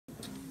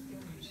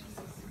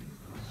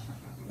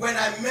when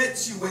I met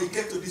you, when you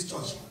came to this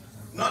church,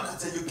 not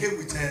that you came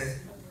with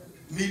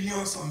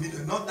millions or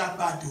millions, not that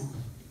bad though.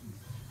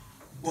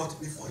 But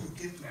before you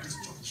came to this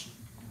church,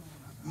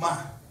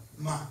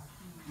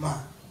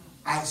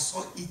 I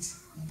saw it,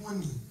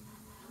 money,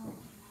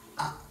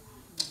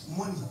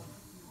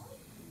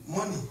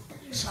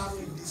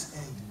 traveling this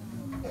hand,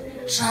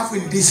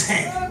 traveling this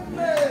hand.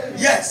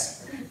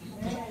 Yes.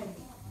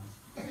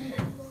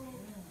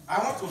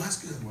 I want to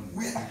ask you,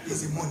 where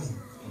is the money?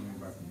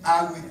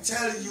 I will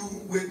tell you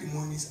where the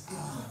monies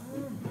are.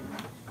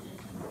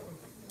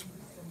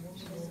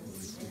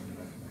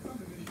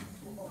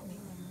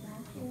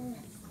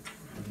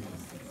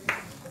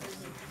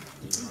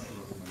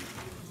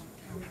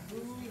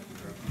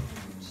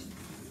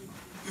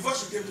 Before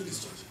she came to this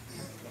church,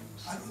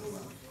 I don't know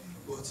how,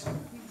 but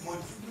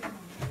money.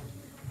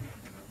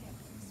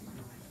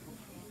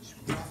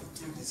 Travel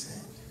through this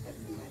hand.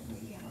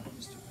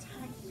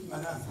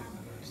 Madam,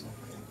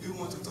 you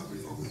want to talk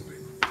before we pray?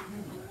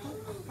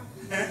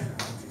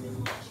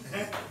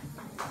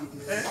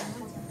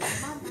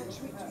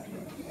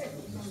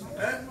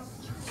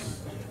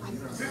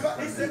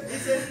 Because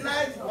it's a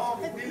night of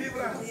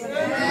deliverance.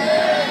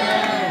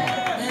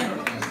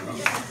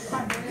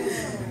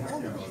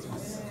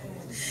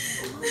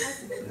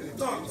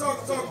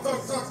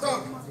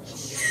 Talk.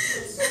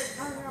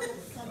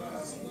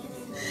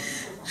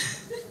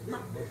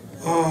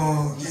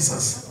 Oh,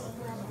 Jesus.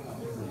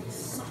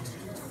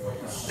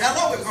 The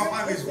Lord will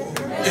confirm his word.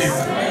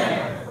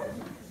 Amen.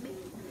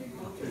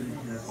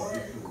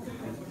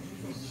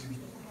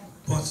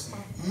 But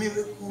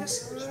miracles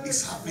is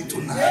happening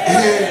tonight.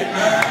 Amen.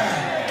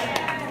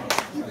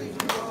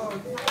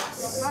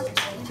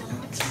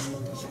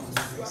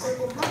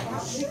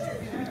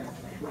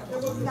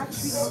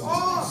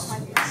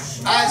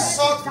 I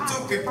saw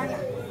two people.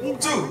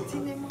 Two.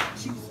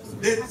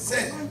 They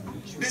said,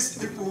 these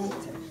people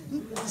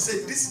said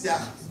this is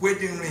their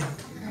wedding ring.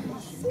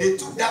 They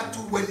took that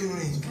two wedding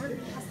ring.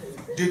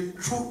 They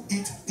threw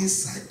it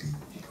inside the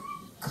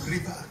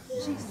river.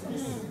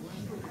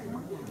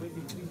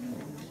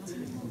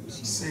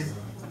 Say,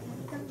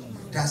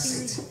 that's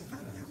it.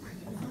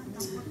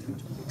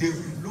 They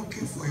were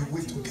looking for a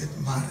way to get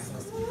married.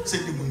 Say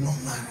they will not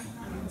marry.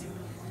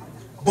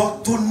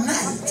 But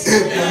tonight,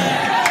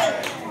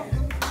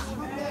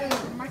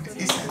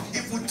 it's an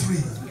evil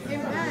tree.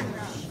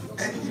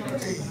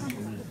 Anything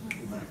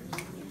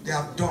they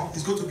have done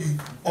is going to be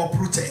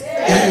uprooted.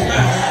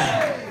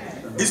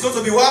 It's going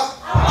to be what?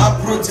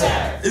 Uprooted.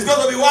 It's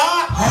going to be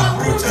what?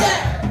 Uprooted.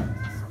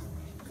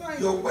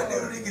 Your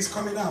wedding ring is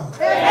coming out.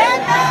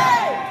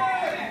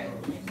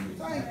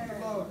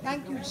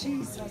 Thank you,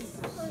 Jesus.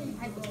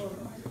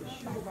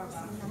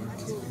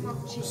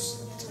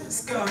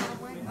 Praise God.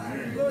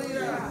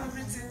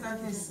 Everything that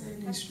is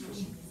saying is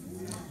true.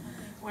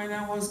 When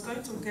I was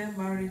going to get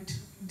married,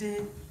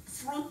 the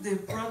fruit they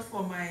brought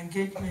for my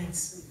engagement,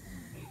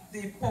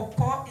 the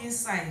pawpaw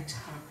inside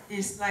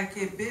is like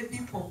a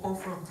baby pawpaw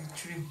from the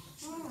tree.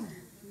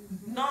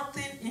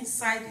 Nothing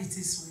inside it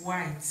is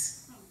white.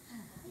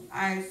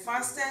 I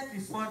fasted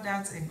before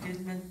that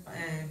engagement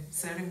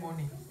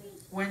ceremony.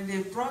 When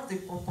they brought the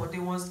pawpaw, they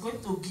was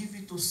going to give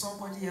it to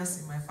somebody else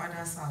in my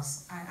father's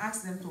house. I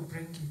asked them to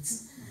bring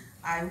it.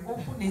 I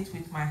opened it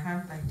with my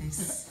hand like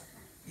this.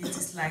 It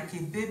is like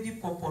a baby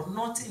pawpaw,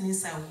 nothing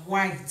inside,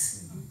 white,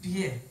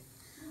 bare.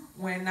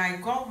 When I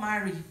got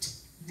married,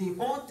 the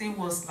whole thing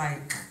was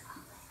like,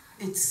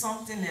 it's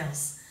something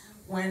else.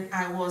 When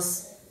I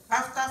was,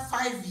 after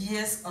 5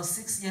 years or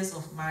 6 years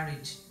of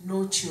marriage,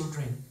 no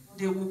children,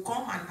 they will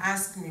come and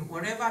ask me,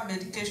 whatever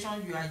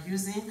medication you are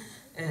using,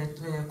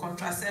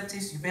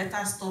 contraceptives, you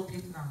better stop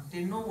it now.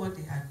 They know what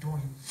they are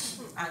doing.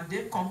 And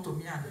they come to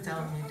me and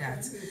tell me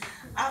that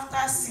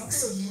after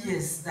 6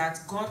 years that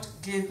God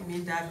gave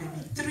me that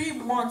baby, 3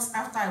 months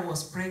after I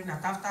was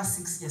pregnant, after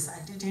 6 years,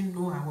 I didn't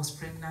know I was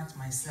pregnant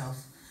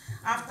myself.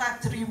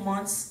 After 3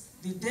 months,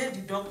 the day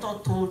the doctor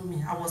told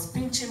me, I was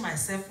pinching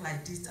myself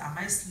like this, am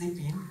I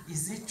sleeping?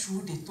 Is it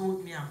true they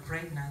told me I'm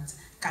pregnant?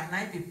 Can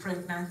I be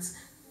pregnant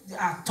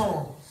at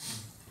all?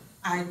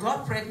 I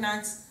got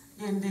pregnant.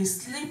 In the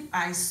sleep,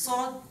 I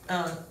saw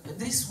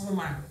this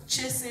woman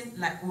chasing,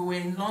 like we were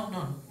in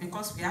London,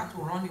 because we had to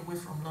run away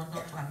from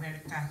London to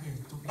America here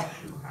to be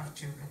able to have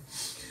children.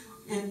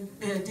 In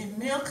the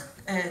milk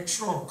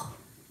truck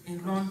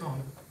in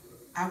London,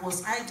 I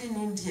was hiding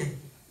in there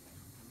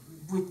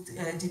with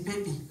the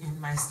baby in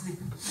my sleep.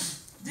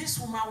 This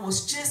woman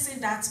was chasing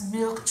that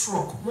milk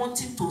truck,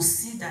 wanting to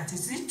see that,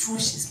 is it true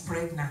she's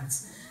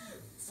pregnant?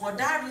 For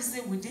that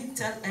reason, we didn't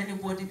tell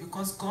anybody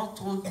because God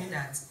told me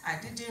that I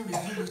didn't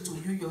reveal it to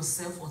you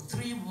yourself for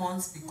 3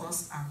 months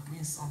because I'm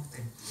doing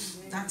something.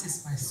 That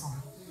is my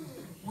son.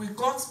 We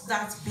got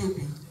that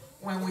baby.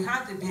 When we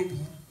had the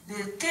baby,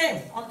 they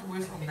came all the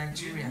way from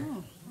Nigeria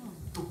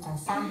to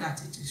confirm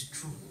that it is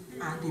true.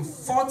 And they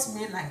fought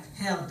me like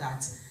hell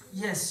that,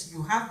 yes,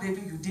 you have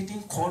baby, you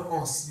didn't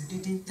call us, you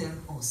didn't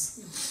tell us.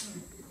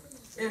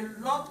 A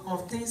lot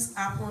of things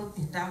happened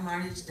in that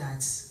marriage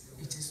that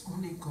it is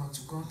only God,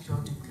 to God be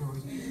all the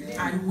glory.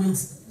 And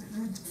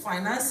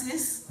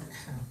finances.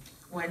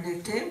 When they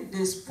came,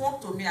 they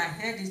spoke to me. I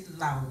heard it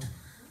loud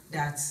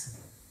that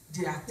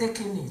they are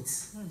taking it.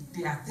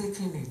 They are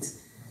taking it.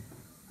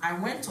 I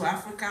went to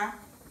Africa.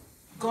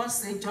 God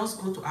said, just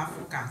go to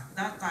Africa.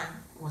 That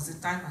time was the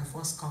time I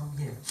first come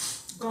here.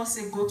 God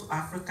said, go to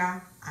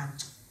Africa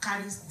and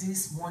carry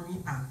this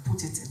money and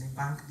put it in the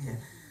bank there.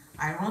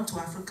 I run to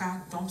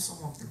Africa, dump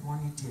some of the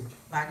money there.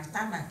 By the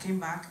time I came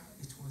back,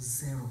 it was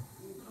zero.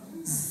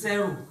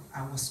 Zero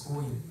I was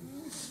owing.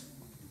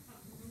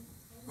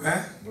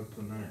 Where? But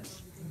tonight.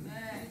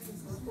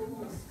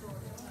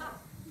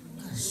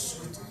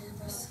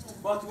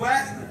 But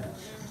where?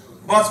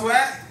 But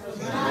where?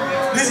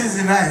 This is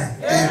the night.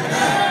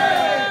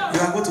 Amen. You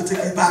are going to take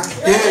it back.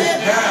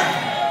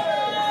 Amen.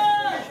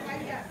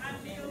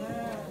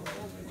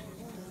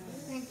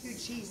 Thank you,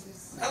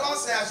 Jesus. The Lord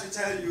said I should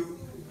tell you,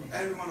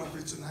 every one of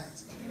you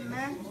tonight.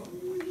 Amen.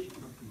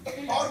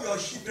 All your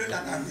children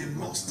that have been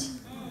lost.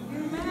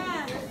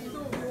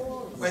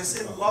 When I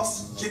say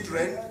lost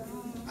children,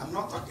 I'm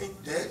not talking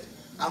dead.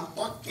 I'm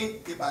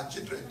talking about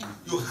children.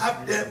 You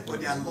have them, but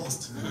they are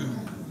lost.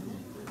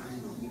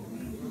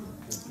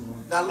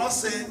 The Lord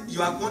said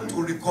you are going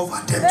to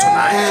recover them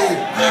tonight.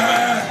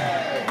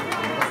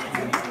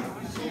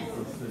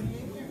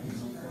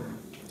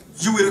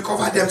 You will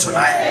recover them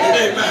tonight.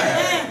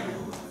 Amen.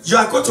 You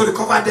are going to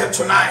recover them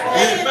tonight.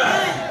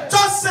 Amen.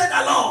 Just say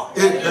the Lord.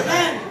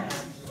 Amen.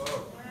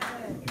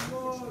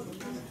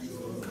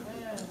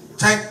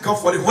 Thank God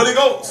for the Holy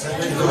Ghost.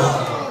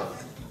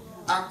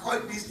 I call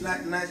this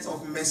nights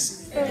of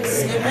mercy.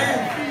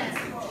 Amen.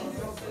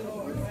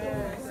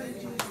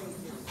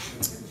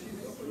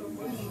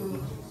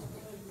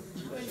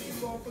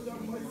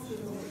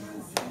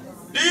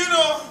 Do you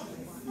know,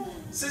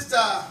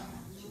 sister?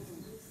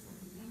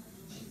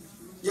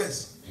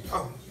 Yes.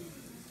 Oh.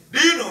 Do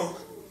you know?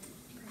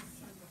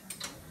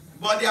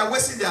 But they are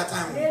wasting their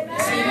time.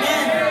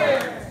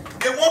 Amen.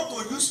 They want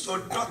to use your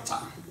daughter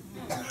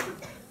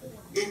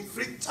in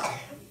free time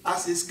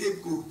as a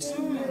scapegoat.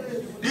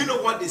 Do you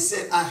know what they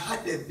said? I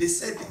heard them. They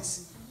said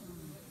this.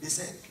 They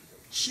said,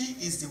 she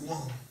is the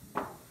one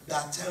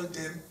that tells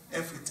them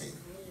everything.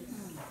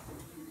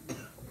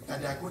 That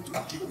they are going to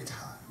deal with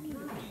her.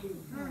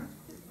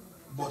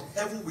 But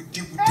heaven will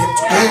deal with them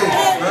tonight.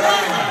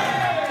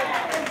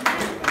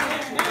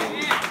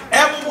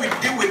 Heaven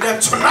will deal with them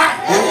tonight.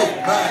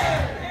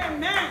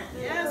 Amen.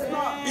 Yes,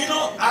 Lord. You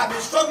know, I've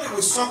been struggling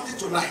with something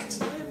tonight.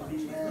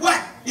 What?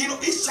 You know,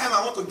 each time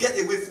I want to get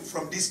away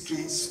from this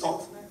tree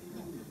stuff,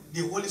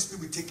 the Holy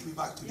Spirit will take me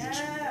back to the tree.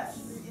 Yes,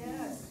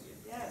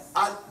 yes.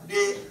 And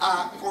they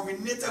are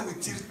combinated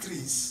with 3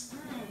 trees.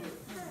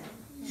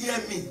 Hear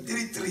me,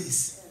 3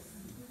 trees.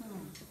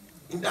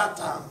 In that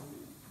town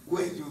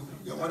where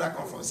your mother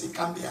come from, say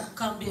Cambia.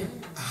 Cambia.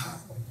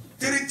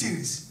 3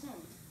 trees.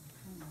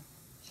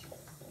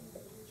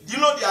 Do you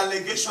know the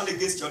allegation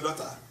against your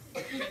daughter?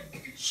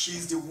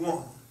 She's the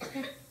one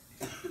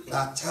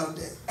that tell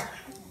them.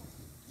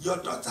 Your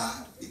daughter,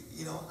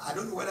 you know, I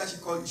don't know whether she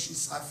called you,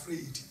 she's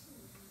afraid.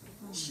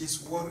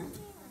 She's worried.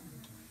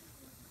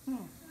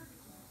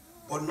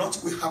 But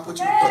nothing will happen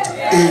to your daughter.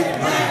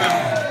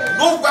 Amen.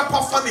 No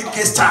weapon formed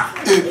against her.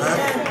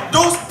 Amen.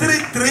 Those 3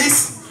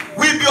 trees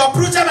will be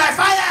uprooted by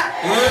fire.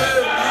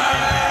 Amen.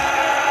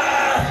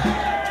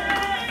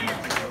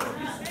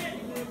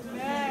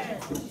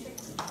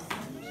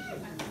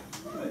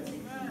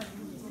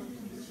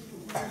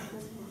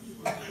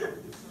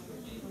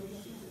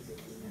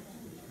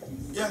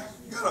 Yeah,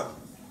 get up.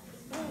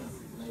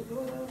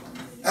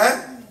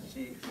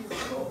 She is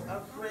so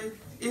afraid.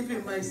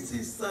 Even my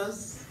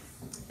sisters,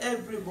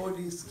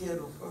 everybody is scared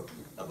of her,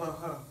 about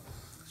her.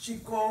 She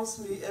calls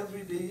me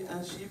every day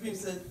and she even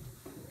said,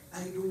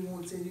 I don't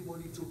want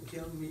anybody to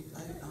kill me.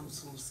 I am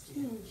so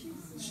scared.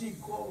 She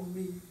called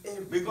me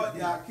every Because day.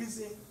 they are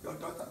accusing your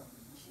daughter.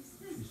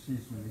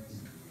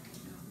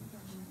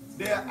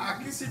 They are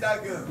accusing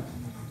that girl.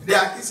 They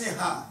are accusing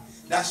her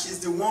that she's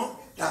the one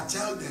that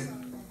tells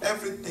them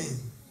everything.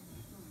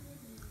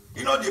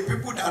 You know, the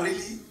people that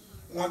really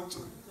want to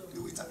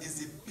do it is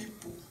the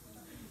people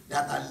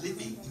that are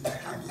living in the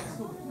Gambia.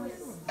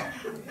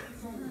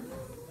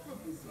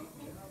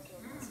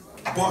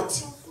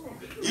 But,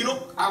 you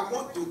know, I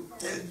want to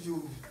tell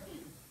you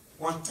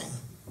one thing.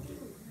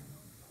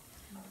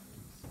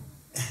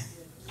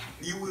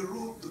 You will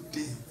rule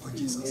today for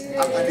Jesus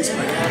after this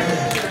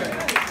prayer.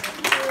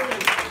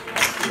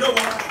 You know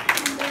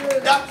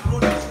what? That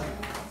ruling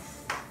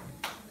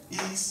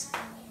is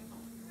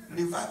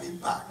reviving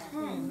back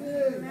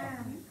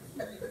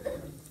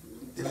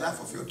the life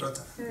of your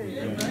daughter.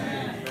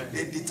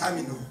 They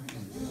determine you.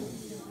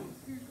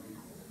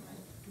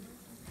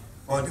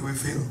 Or they will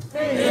fail.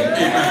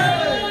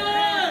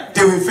 Amen.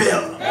 They will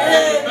fail.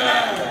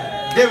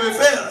 Amen. They will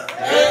fail.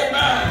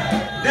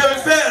 Amen. They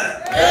will fail.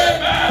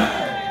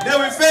 Amen. They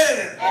will fail.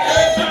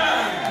 Amen.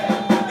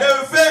 They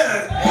will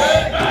fail.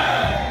 Amen.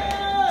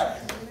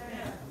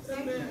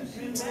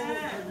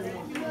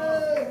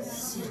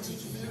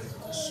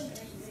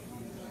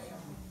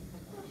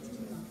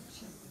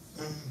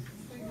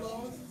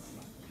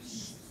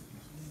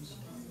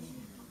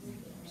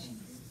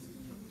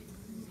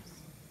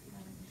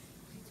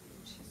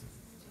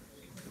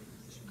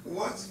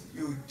 what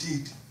you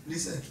did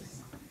recently,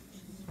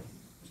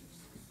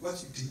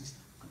 what you did,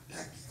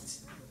 that gate,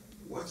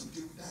 what you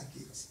did with that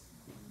gate.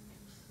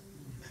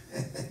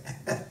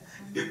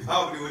 The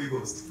power of the Holy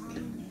Ghost.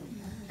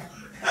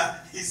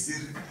 It's a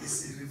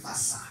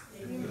reversal.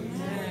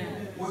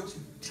 What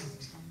you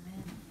did.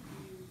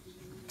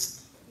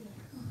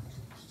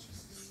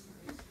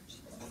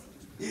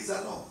 Is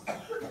the Lord.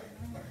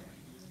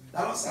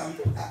 That was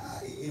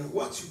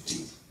what you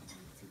did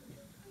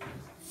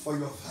for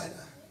your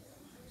father.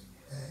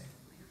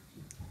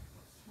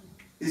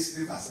 It's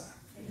reversal.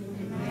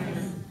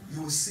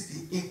 You will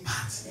see the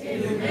impact.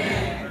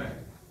 Amen.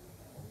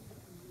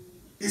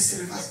 It's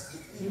reversal.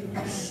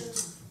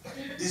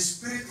 The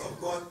Spirit of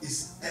God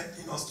is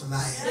helping us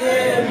tonight.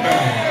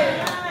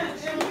 Amen.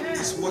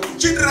 It's what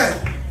children,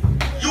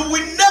 you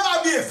will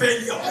never be a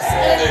failure.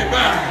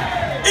 Amen.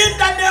 In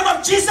the name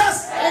of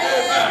Jesus.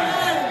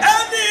 Amen.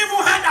 Any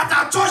evil hand that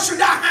has touched you,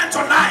 that hand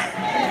tonight,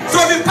 so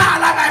be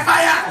paralyzed by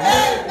fire.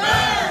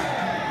 Amen.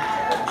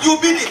 You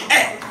be the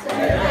head,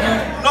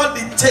 not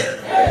the tail.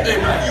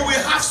 Amen. You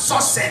will have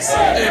success.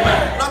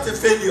 Amen. Not a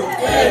failure.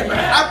 Amen.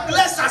 I'm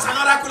blessed as an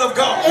oracle of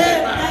God.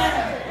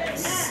 Amen.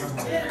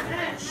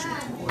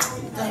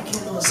 Thank you,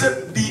 Lord. Say,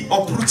 be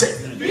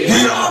uprooted.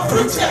 Be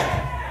uprooted.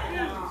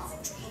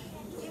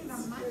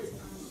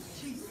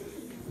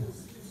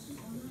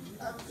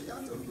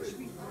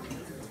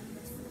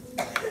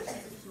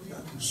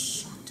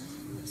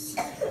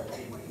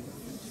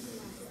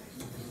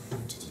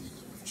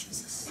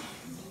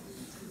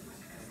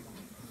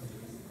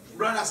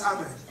 Brother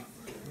Samuel.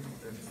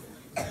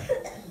 I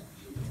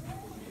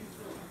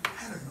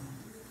don't know.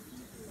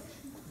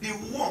 The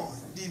one,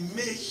 the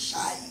male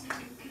child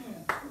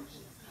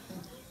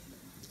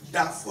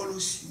that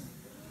follows you.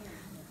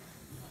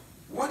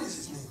 What is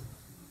his name?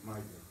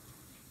 Michael.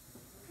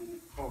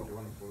 Oh, the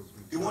one who follows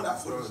me. The one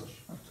that follows George.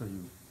 After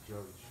you.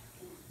 George.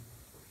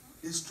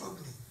 He's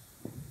struggling.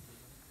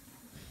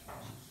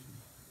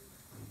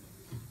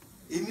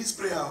 He needs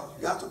prayer.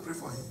 You have to pray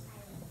for him.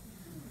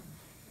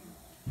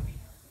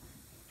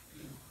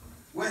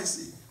 Where is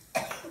he?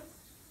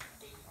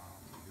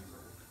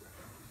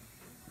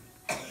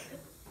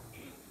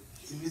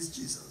 He needs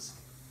Jesus.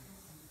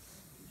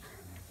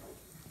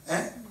 Eh? I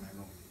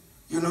know.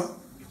 You know?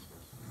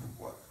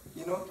 What?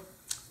 You know?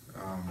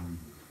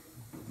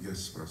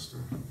 Yes, Pastor.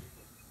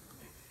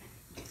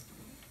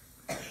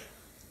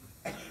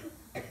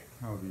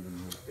 How do you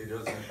know? He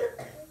doesn't.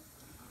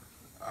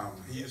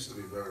 He used to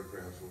be very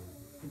prayerful,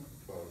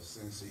 but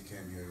since he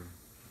came here,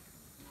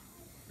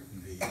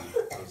 he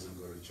doesn't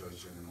go to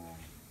church anymore.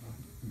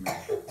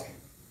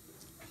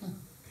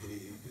 He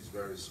is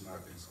very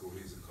smart in school.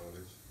 He's in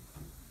college.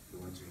 He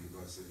went to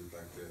university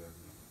back there,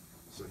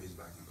 so he's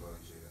back in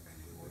college here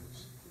and he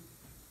works.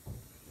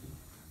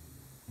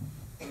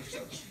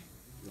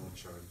 No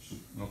church.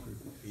 Okay.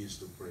 He used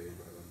to pray,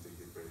 but I don't think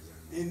he prays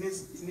anymore.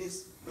 He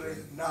needs prayer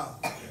now.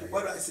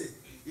 What do I say?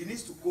 He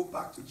needs to go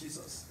back to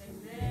Jesus.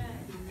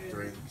 Amen.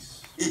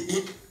 Drinks.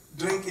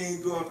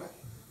 Drinking, do all that.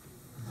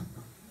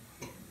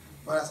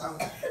 But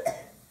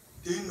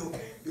do you know,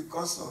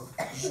 because of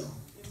you,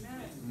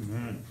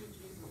 Amen.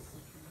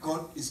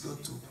 God is going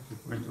to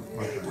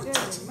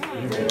protect him.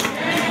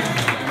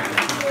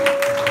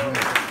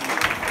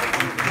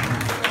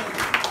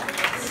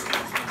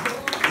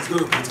 He's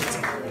going to protect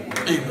him.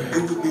 Amen. He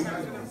will be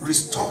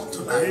restored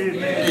tonight.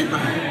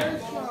 Amen.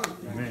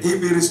 He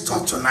will be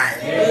restored tonight.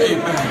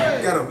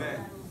 Amen. Get up.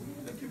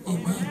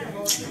 Amen.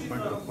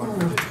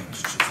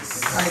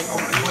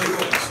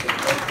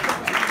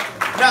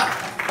 Now,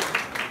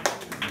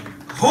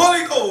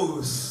 Holy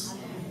Ghost,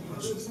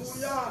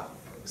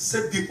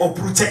 say be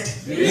uprooted.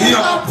 Be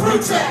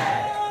uprooted.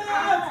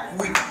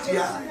 With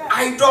their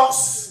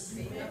idols,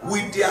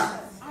 with their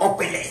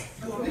opele,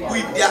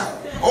 with their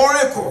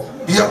oracle,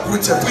 be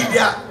uprooted. With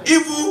their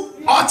evil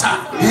altar,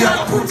 be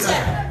uprooted.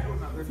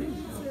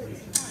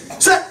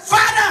 Say,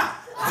 Father,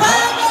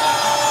 Father,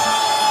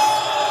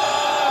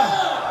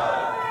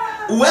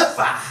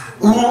 whoever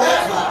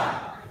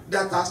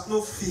that has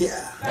no fear,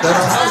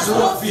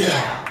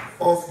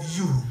 of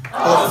you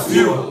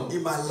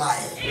in my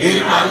life,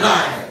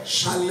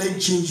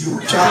 challenging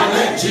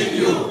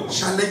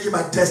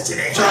my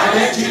destiny,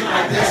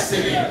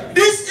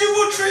 this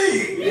evil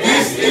tree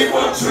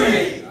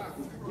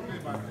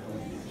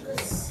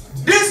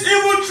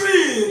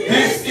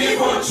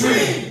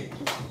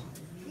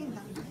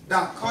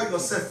that call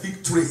yourself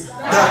victory,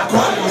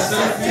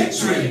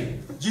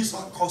 Jesus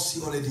calls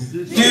you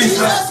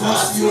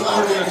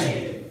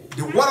already.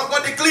 The word of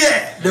God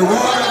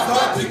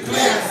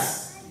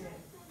declares.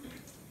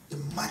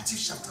 In Matthew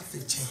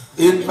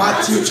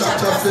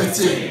chapter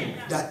 15.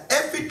 That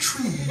every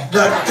tree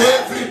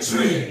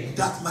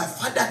that my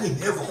Father in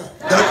heaven,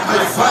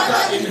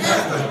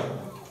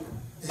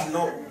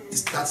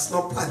 that's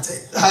not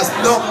planted,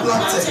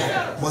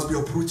 must be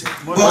uprooted.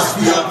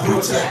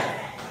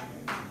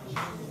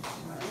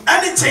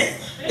 Anything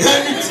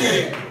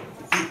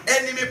The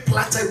enemy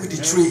planted with the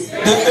tree. The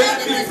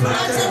enemy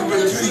planted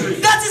with the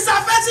tree. That is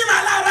affecting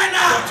my life right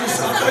now. That is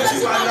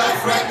affecting my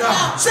life right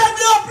now. Say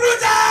be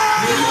uprooted.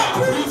 Be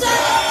uprooted.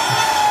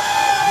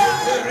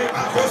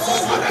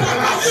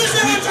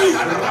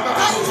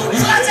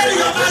 Planted in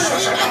your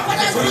marriage.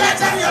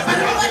 Planted in your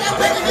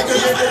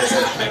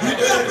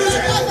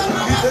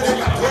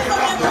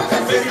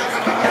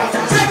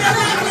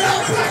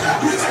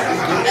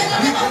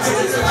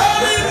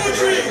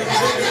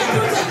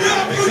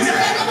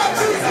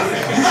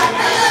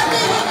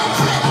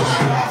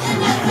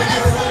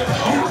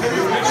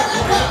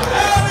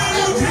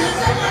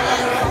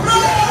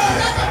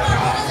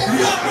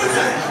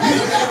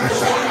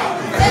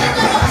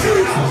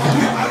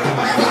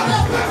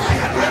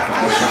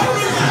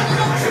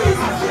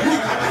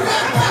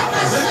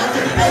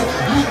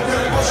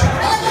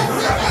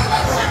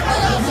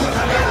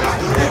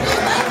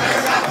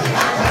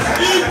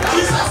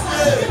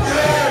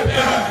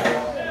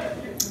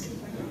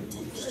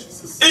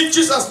in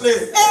Jesus'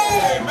 name.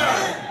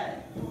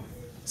 Amen.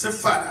 Say,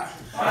 Father.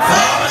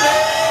 Father.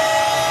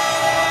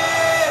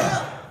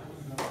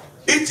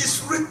 It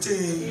is written.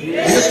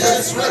 It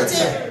is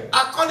written.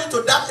 According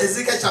to that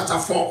Ezekiel chapter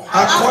 4.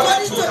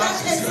 According to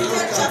that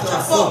Ezekiel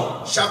chapter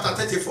 4. Chapter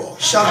 34.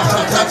 Chapter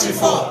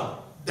 34.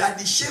 That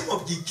the shame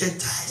of the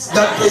Gentiles.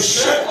 That the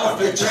shame of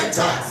the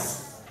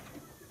Gentiles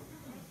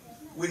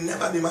will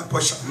never be my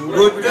portion.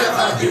 Will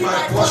never be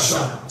my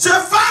portion. Say,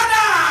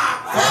 Father.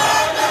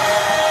 Father.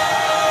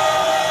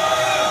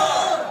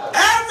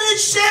 Every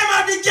shame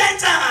of the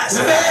Gentiles.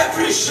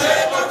 Every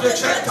shame of the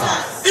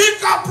Gentiles.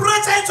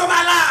 Incorporated to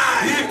my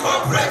life.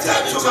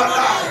 Incorporated to my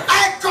life.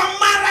 I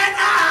command right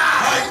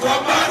now. I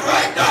command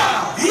right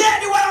now. Hear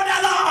the word of the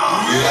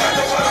Lord. Hear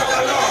the word of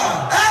the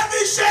Lord.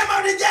 Every shame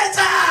of the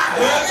Gentiles.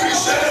 Every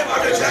shame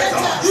of the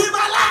Gentiles. In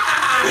my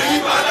life.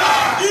 In my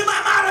life. In my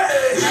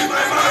marriage. In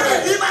my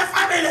marriage. In my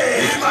family.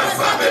 In my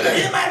family.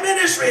 In my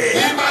ministry.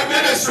 In my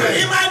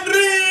ministry. In my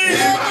dream.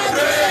 In my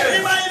dream.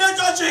 In my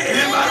relationship.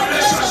 In my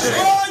relationship.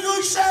 Oh,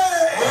 you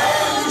shame.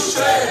 Oh, you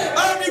shame.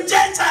 Of the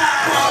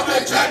Gentiles. Of the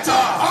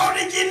Gentiles.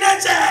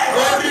 Originated.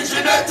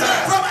 Originated.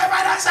 From my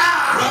father's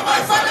house. From my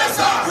father's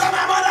house.